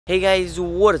Hey guys,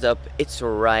 what is up? It's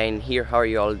Orion here. How are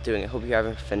you all doing? I hope you're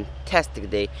having a fantastic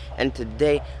day. And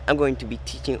today I'm going to be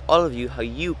teaching all of you how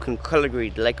you can color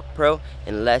grade like a pro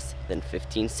in less than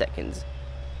 15 seconds.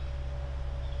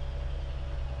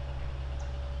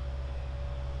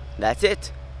 That's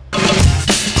it.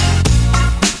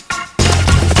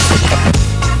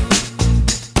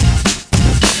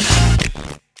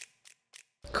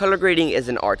 Color grading is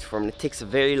an art form and it takes a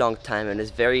very long time and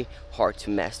is very hard to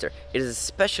master. It is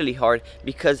especially hard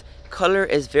because color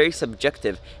is very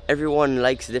subjective. Everyone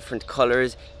likes different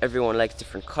colors, everyone likes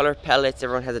different color palettes,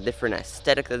 everyone has a different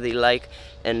aesthetic that they like,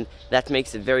 and that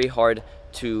makes it very hard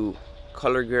to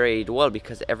color grade well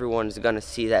because everyone's gonna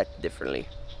see that differently.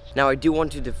 Now I do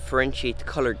want to differentiate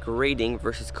color grading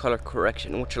versus color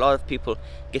correction, which a lot of people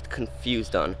get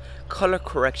confused on. Color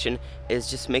correction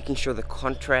is just making sure the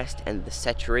contrast and the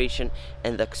saturation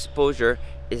and the exposure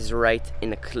is right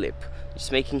in a clip.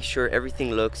 Just making sure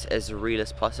everything looks as real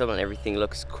as possible and everything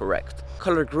looks correct.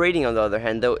 Color grading, on the other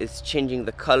hand, though, is changing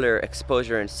the color,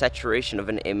 exposure, and saturation of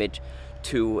an image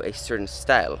to a certain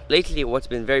style. Lately, what's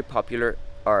been very popular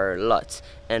are LUTs,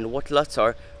 and what LUTs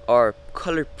are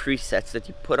color presets that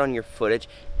you put on your footage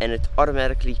and it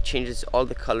automatically changes all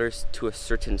the colors to a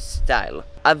certain style.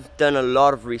 I've done a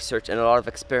lot of research and a lot of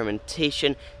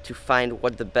experimentation to find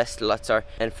what the best LUTs are,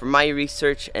 and for my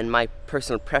research and my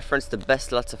personal preference, the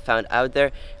best LUTs I've found out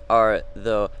there are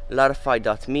the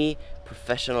Lutify.me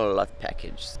professional LUT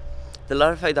package. The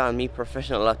Lutify.me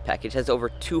professional LUT package has over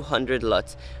 200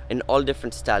 LUTs in all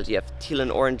different styles. You have teal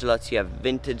and orange LUTs, you have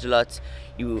vintage LUTs,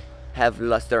 you have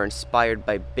LUTs that are inspired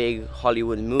by big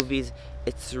Hollywood movies.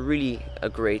 It's really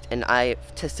great, and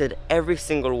I've tested every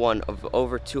single one of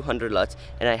over 200 LUTs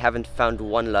and I haven't found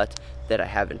one LUT that I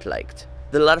haven't liked.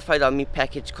 The Lutify.me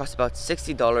package costs about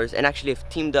 $60, and actually I've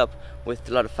teamed up with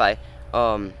Lutify,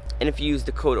 and if you use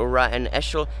the code Orion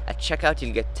Eshel at checkout,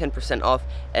 you'll get 10% off,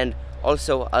 and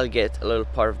also I'll get a little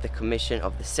part of the commission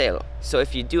of the sale. So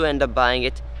if you do end up buying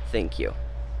it, thank you.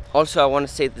 Also, I want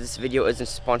to say that this video isn't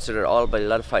sponsored at all by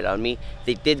Lutify.me.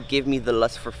 They did give me the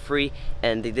LUTs for free,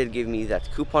 and they did give me that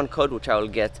coupon code, which I will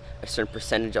get a certain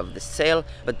percentage of the sale,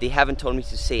 but they haven't told me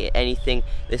to say anything.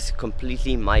 This is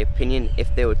completely my opinion.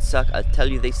 If they would suck, I'll tell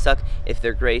you they suck. If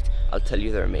they're great, I'll tell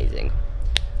you they're amazing.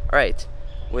 Alright,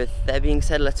 with that being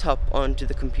said, let's hop onto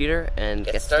the computer and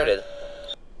get started.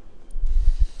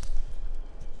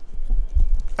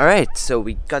 Alright, so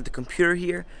we got the computer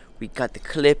here. We got the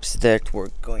clips that we're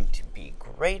going to be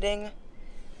grading.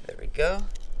 There we go.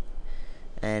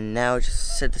 And now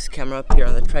just set this camera up here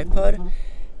on the tripod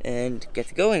and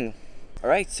get going.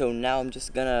 Alright, so now I'm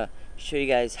just gonna show you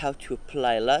guys how to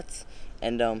apply LUTs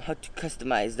and how to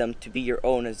customize them to be your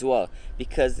own as well.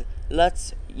 Because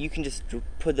LUTs, you can just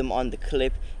put them on the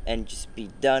clip and just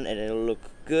be done and it'll look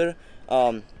good.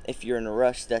 If you're in a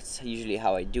rush, that's usually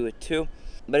how I do it too.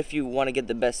 But if you want to get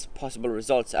the best possible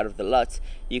results out of the LUTs,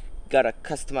 you gotta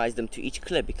customize them to each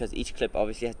clip, because each clip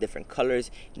obviously has different colors,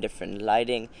 different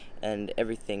lighting, and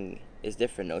everything is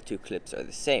different. No two clips are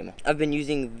the same. I've been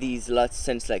using these LUTs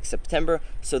since like September,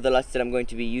 so the LUTs that I'm going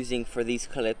to be using for these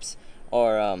clips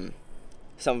are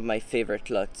some of my favorite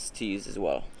LUTs to use as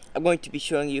well. I'm going to be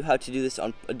showing you how to do this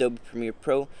on Adobe Premiere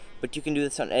Pro, but you can do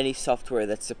this on any software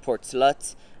that supports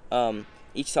LUTs.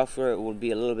 Each software will be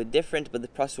a little bit different, but the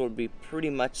process will be pretty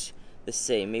much the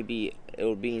same. Maybe it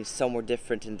will be somewhere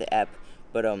different in the app,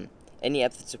 but any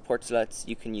app that supports LUTs,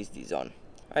 you can use these on.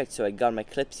 Alright, so I got my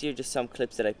clips here, just some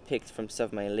clips that I picked from some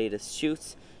of my latest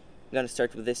shoots. I'm gonna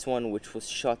start with this one, which was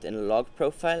shot in log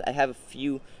profile. I have a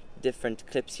few different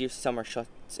clips here. Some are shot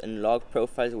in log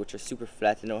profiles, which are super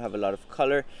flat and don't have a lot of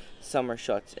color. Some are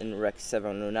shot in Rec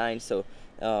 709, so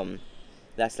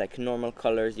that's like normal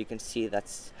colors. You can see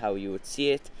that's how you would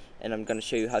see it, and I'm gonna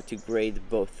show you how to grade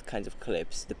both kinds of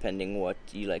clips depending what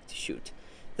you like to shoot.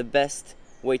 The best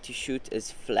way to shoot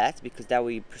is flat, because that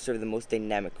way you preserve the most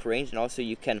dynamic range, and also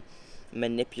you can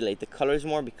manipulate the colors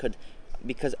more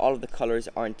because all of the colors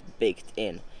aren't baked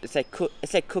in. It's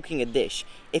like cooking a dish.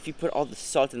 If you put all the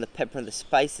salt and the pepper and the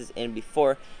spices in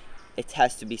before, it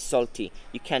has to be salty.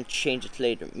 You can't change it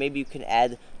later. Maybe you can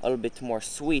add a little bit more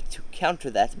sweet to counter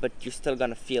that, but you're still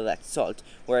gonna feel that salt.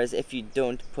 Whereas if you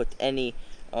don't put any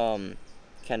kind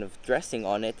of dressing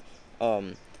on it,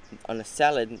 on a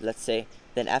salad, let's say,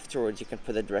 then afterwards you can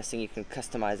put the dressing, you can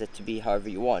customize it to be however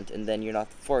you want, and then you're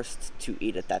not forced to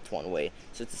eat it that one way.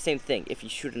 So it's the same thing. If you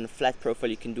shoot in a flat profile,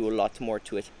 you can do a lot more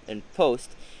to it in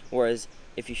post, whereas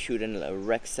if you shoot in a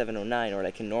Rec 709 or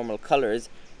like in normal colors,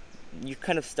 you're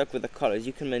kind of stuck with the colors.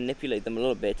 You can manipulate them a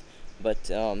little bit, but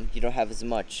you don't have as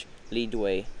much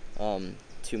leadway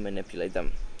to manipulate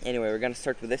them. Anyway, we're gonna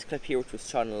start with this clip here, which was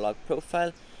shot in a log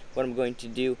profile. what I'm going to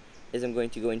do is I'm going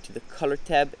to go into the color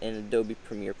tab in Adobe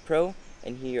Premiere Pro,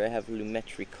 and here I have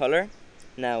Lumetri Color.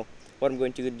 Now what I'm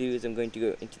going to do is I'm going to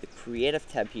go into the creative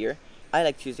tab here. I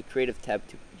like to use the creative tab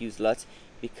to use LUTs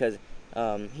because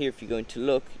here if you go into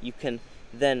look, you can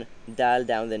then dial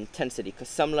down the intensity, because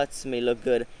some LUTs may look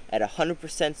good at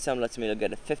 100%, some LUTs may look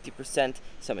good at 50%,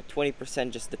 some at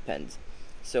 20%, just depends.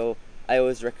 So I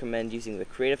always recommend using the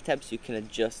creative tab so you can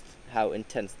adjust how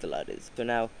intense the LUT is. So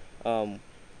now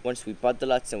once we bought the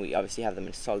LUTs and we obviously have them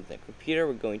installed in the computer,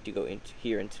 we're going to go into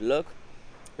here into look.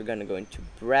 We're going to go into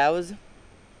browse.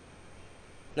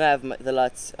 Now I have the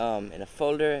LUTs in a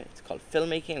folder. It's called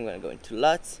filmmaking. I'm going to go into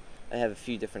LUTs. I have a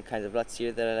few different kinds of LUTs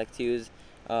here that I like to use.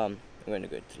 I'm going to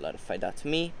go into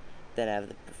LUTify.me. Then I have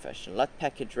the professional LUT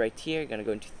package right here. You're going to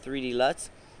go into 3D LUTs.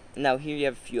 Now here you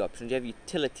have a few options. You have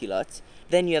utility LUTs.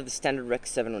 Then you have the standard Rec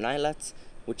 709 LUTs,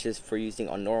 which is for using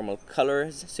on normal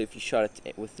colors. So if you shot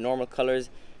it with normal colors,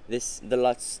 the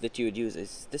LUTs that you would use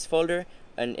is this folder.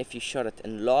 And if you shot it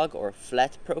in log or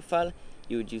flat profile,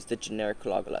 you would use the generic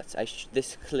log LUTs.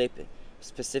 This clip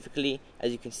specifically,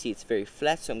 as you can see, it's very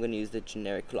flat, so I'm going to use the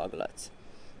generic log LUTs.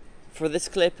 For this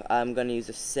clip, I'm going to use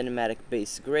a cinematic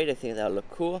base grade. I think that'll look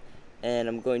cool. And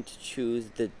I'm going to choose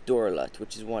the door LUT,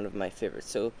 which is one of my favorites.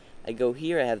 So I go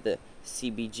here, I have the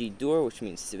CBG door, which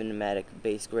means cinematic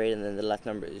base grade, and then the LUT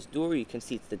number is door. You can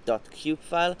see it's the .cube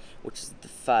file, which is the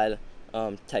file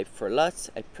type for LUTs.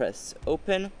 I press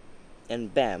open,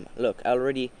 and bam, look,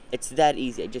 it's that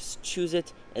easy. I just choose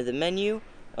it in the menu,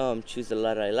 choose the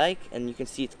LUT I like, and you can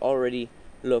see it already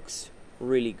looks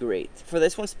really great. For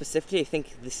this one specifically, I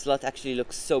think this LUT actually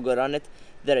looks so good on it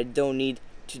that I don't need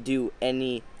to do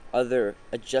any other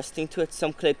adjusting to it.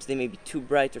 Some clips, they may be too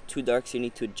bright or too dark, so you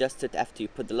need to adjust it after you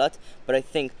put the LUT, but I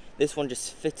think this one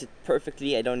just fits it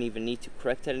perfectly. I don't even need to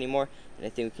correct it anymore, and I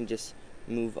think we can just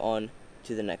move on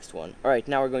to the next one. Alright,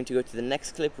 now we're going to go to the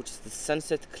next clip, which is the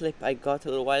sunset clip I got a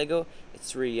little while ago.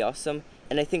 It's really awesome,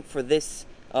 and I think for this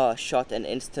shot, an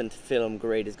instant film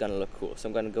grade is gonna look cool. So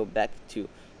I'm gonna go back to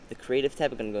the creative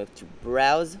tab. I'm gonna go to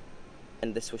browse,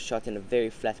 and this was shot in a very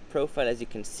flat profile, as you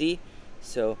can see.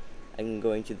 So I'm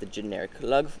going to the generic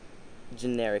log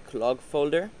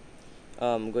folder.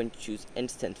 I'm going to choose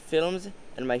instant films,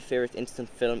 and my favorite instant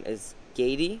film is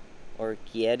Getty or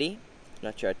Getty.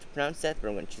 Not sure how to pronounce that, but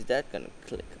I'm going to choose that. Gonna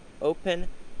click open,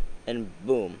 and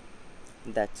boom,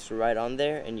 that's right on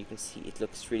there, and you can see it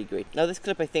looks really great. Now this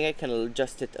clip, I think I can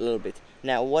adjust it a little bit.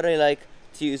 Now what I like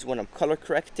to use when I'm color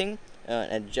correcting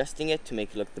and adjusting it to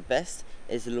make it look the best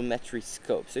is Lumetri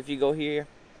Scope. So if you go here,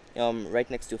 right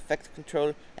next to effect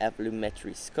control, I have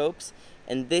Lumetri Scopes,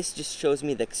 and this just shows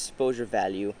me the exposure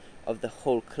value of the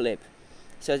whole clip.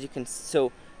 So as you can,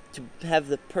 to have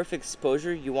the perfect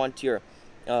exposure, you want your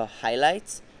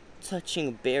highlights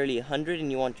touching barely 100,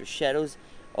 and you want your shadows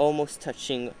almost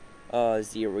touching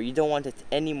 0. You don't want it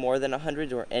any more than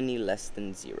 100 or any less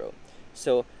than 0.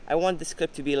 So I want this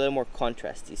clip to be a little more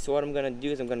contrasty. So what I'm going to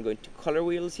do is I'm going to go into color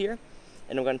wheels here,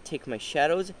 and I'm going to take my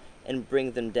shadows and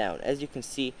bring them down. As you can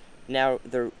see, now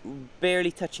they're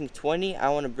barely touching 20. I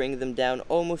want to bring them down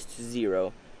almost to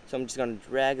 0. So I'm just going to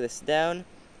drag this down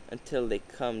until they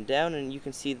come down, and you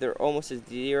can see they're almost at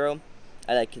 0.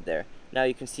 I like it there. Now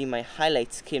you can see my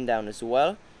highlights came down as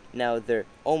well. Now they're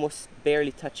almost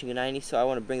barely touching 90, so I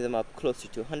want to bring them up closer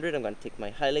to 100. I'm going to take my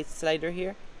highlights slider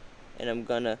here, and I'm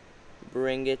going to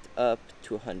bring it up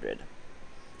to 100.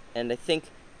 And I think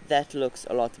that looks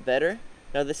a lot better.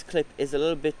 Now this clip is a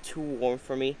little bit too warm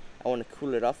for me. I want to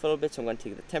cool it off a little bit, so I'm going to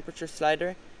take the temperature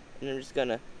slider, and I'm just going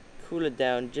to cool it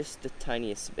down just the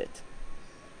tiniest bit.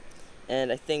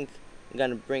 And I think I'm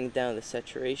going to bring down the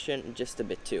saturation just a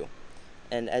bit too.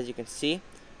 And as you can see,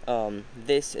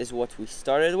 this is what we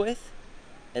started with,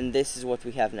 and this is what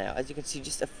we have now. As you can see,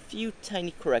 just a few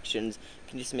tiny corrections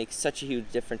can just make such a huge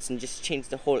difference and just change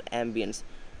the whole ambience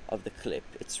of the clip.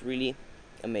 It's really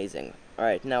amazing.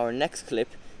 Alright, now our next clip.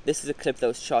 This is a clip that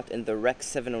was shot in the Rec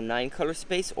 709 color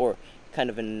space, or kind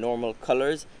of in normal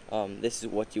colors. This is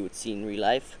what you would see in real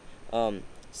life.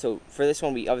 So for this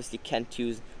one, we obviously can't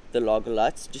use the log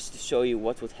LUTs. Just to show you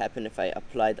what would happen if I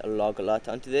applied a log LUT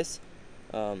onto this.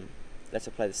 Let's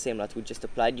apply the same LUT we just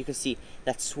applied. You can see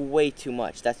that's way too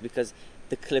much. That's because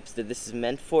the clips that this is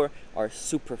meant for are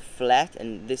super flat,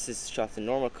 and this is shot in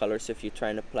normal color. So if you try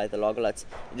and apply the log LUTs,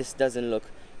 this doesn't look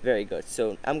very good.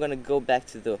 So I'm gonna go back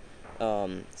to the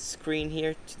screen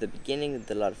here, to the beginning,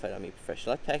 the Lutify.me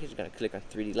professional LUT package. I'm gonna click on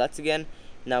 3D LUTs again.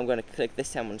 Now I'm gonna click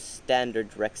this time on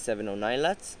standard Rec 709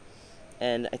 LUTs,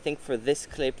 and I think for this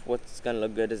clip, what's gonna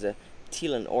look good is a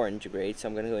teal and orange grade. So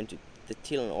I'm gonna go into the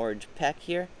teal and orange pack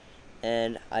here,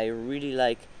 and I really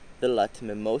like the LUT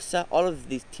Mimosa. All of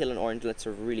these teal and orange LUTs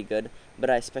are really good, but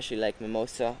I especially like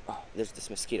Mimosa. Oh, there's this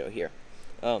mosquito here.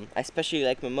 I especially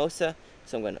like Mimosa,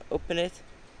 so I'm going to open it,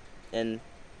 and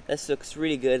this looks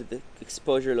really good. The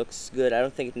exposure looks good. I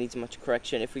don't think it needs much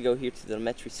correction. If we go here to the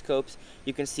Metri scopes,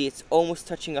 you can see it's almost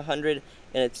touching 100,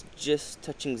 and it's just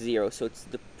touching 0, so it's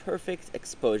the perfect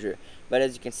exposure. But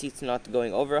as you can see, it's not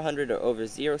going over 100 or over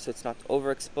 0, so it's not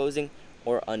overexposing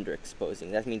or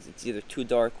underexposing. That means it's either too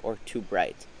dark or too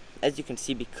bright. As you can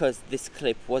see, because this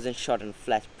clip wasn't shot in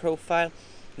flat profile,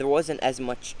 there wasn't as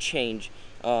much change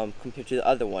compared to the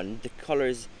other one. The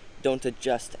colors don't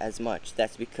adjust as much.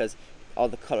 That's because all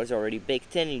the colors are already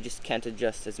baked in, you just can't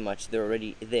adjust as much. They're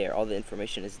already there, all the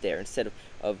information is there. Instead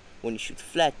of when you shoot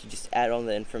flat, you just add all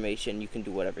the information, you can do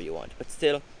whatever you want. But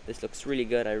still, this looks really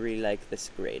good. I really like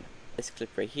this grade. This clip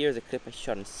right here is a clip I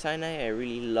shot in Sinai. I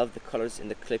really love the colors in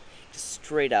the clip, just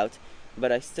straight out,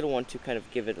 but I still want to kind of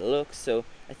give it a look, so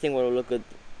I think what will look good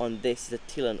on this is a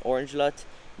teal and orange LUT,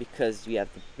 because you have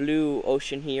the blue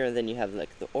ocean here, and then you have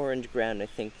like the orange ground. I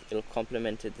think it'll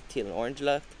complement the teal and orange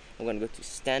LUT. I'm going to go to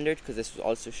standard, because this was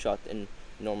also shot in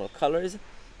normal colors. I'm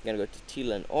going to go to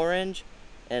teal and orange,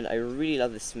 and I really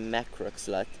love this Macrox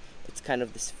LUT. It's kind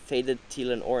of this faded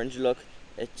teal and orange look.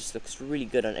 It just looks really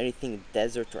good on anything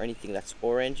desert or anything that's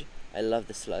orange. I love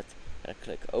this LUT. I'm going to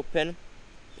click open,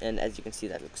 and as you can see,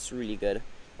 that looks really good.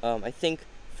 I think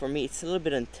for me it's a little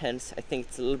bit intense. I think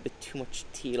it's a little bit too much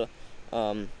teal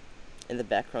in the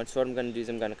background, so what I'm going to do is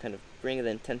I'm going to kind of bring the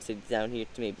intensity down here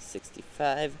to maybe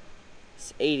 65.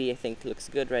 80 I think looks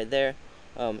good right there.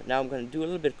 Now I'm going to do a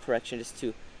little bit of correction just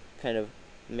to kind of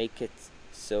make it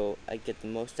so I get the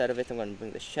most out of it. I'm going to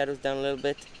bring the shadows down a little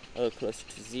bit, a little closer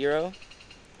to 0.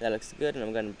 That looks good, and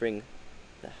I'm going to bring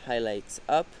the highlights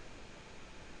up.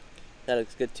 That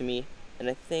looks good to me, and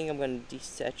I think I'm going to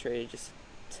desaturate it just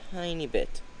a tiny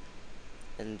bit,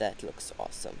 and that looks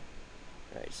awesome.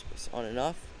 Alright, just press on and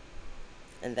off.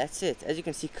 And that's it. As you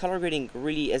can see, color grading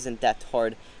really isn't that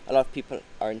hard. A lot of people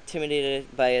are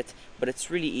intimidated by it, but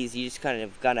it's really easy. You just kind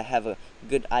of gotta have a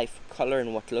good eye for color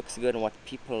and what looks good and what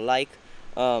people like,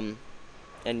 and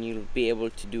you'll be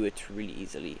able to do it really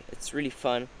easily. It's really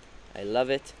fun. I love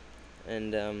it,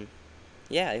 and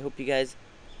yeah, I hope you guys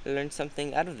learned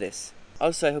something out of this.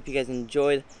 Also, I hope you guys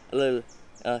enjoyed a little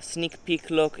sneak peek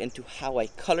look into how I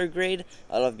color grade.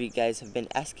 A lot of you guys have been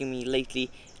asking me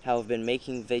lately how I've been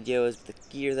making videos with the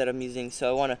gear that I'm using, so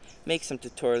I want to make some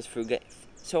tutorials for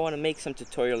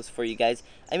you guys.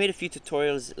 I made a few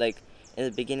tutorials like in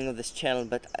the beginning of this channel,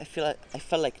 but I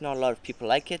felt like not a lot of people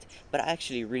like it, but I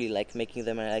actually really like making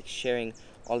them, and I like sharing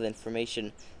all the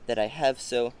information that I have.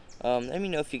 So let me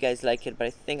know if you guys like it, but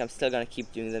I think I'm still gonna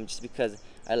keep doing them just because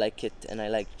I like it, and I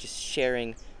like just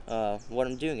sharing what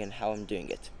I'm doing and how I'm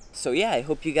doing it. So yeah, I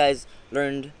hope you guys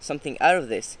learned something out of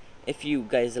this. If you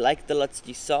guys like the LUTs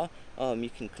you saw, you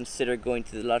can consider going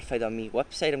to the Lutify.me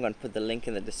website. I'm going to put the link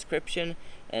in the description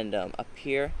and up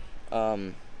here.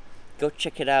 Go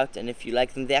check it out, and if you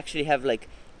like them, they actually have like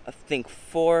I think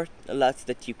 4 LUTs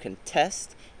that you can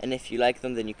test, and if you like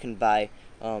them, then you can buy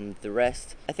the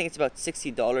rest. I think it's about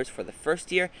 $60 for the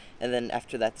first year, and then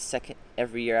after that,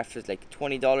 every year after, it's like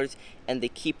 $20, and they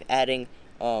keep adding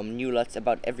new LUTs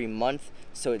about every month,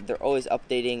 so they're always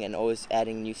updating and always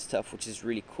adding new stuff, which is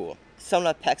really cool. Some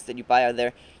LUT packs that you buy out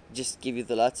there just give you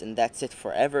the LUTs and that's it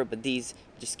forever, but these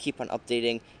just keep on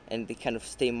updating and they kind of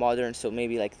stay modern. So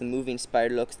maybe like the movie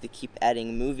inspired looks, they keep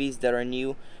adding movies that are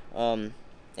new, and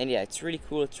yeah, it's really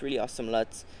cool. It's really awesome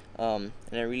LUTs, and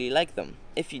I really like them.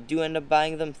 If you do end up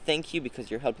buying them, thank you, because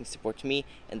you're helping support me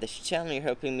and this channel. You're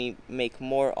helping me make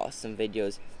more awesome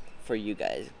videos for you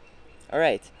guys.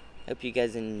 Alright, hope you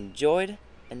guys enjoyed,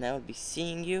 and I will be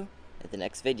seeing you at the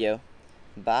next video.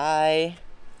 Bye!